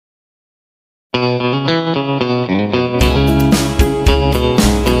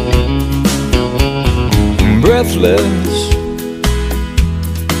restless.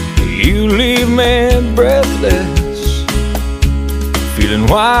 You leave me breathless, feeling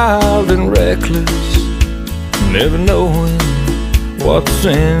wild and reckless, never knowing what's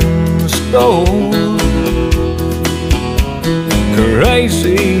in store.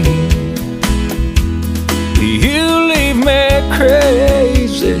 Crazy, you leave me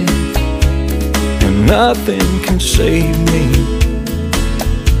crazy, and nothing can save me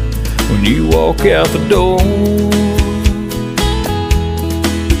when you walk out the door.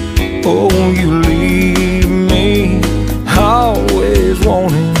 Oh, you leave me always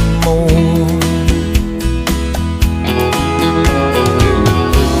wanting more.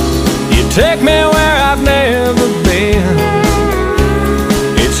 You take me where I've never been.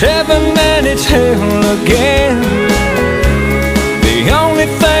 It's heaven and it's hell again. The only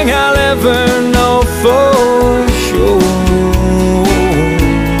thing I'll ever know for sure.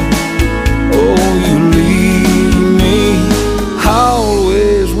 Oh, you leave me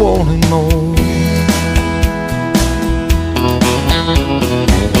always wanting more.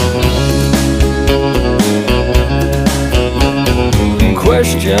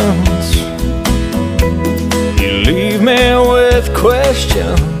 Questions, you leave me with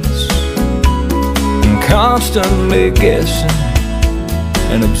questions, and constantly guessing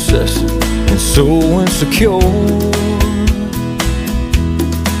and obsessing and so insecure.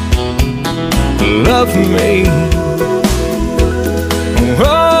 Love me,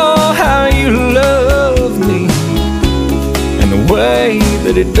 oh how you love me, and the way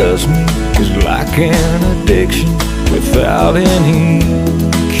that it does me is like an addiction without any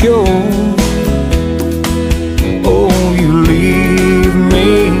cure. Oh, you leave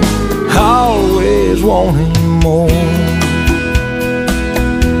me always wanting more.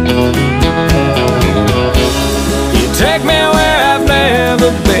 You take me where I've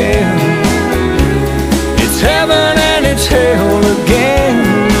never been. It's heaven and it's hell again.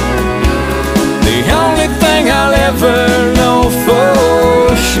 The only thing I'll ever know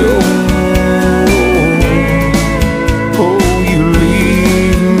for sure.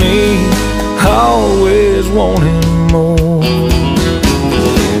 Always wanting more.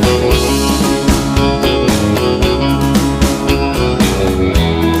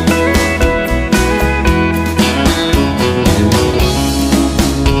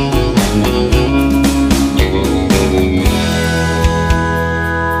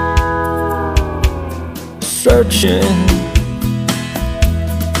 Searching,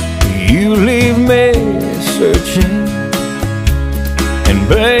 you leave me searching, and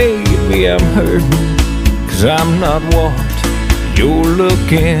baby I'm hurting, 'cause I'm not what you're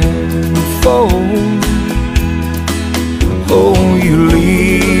looking for. Oh, you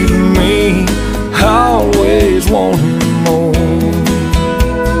leave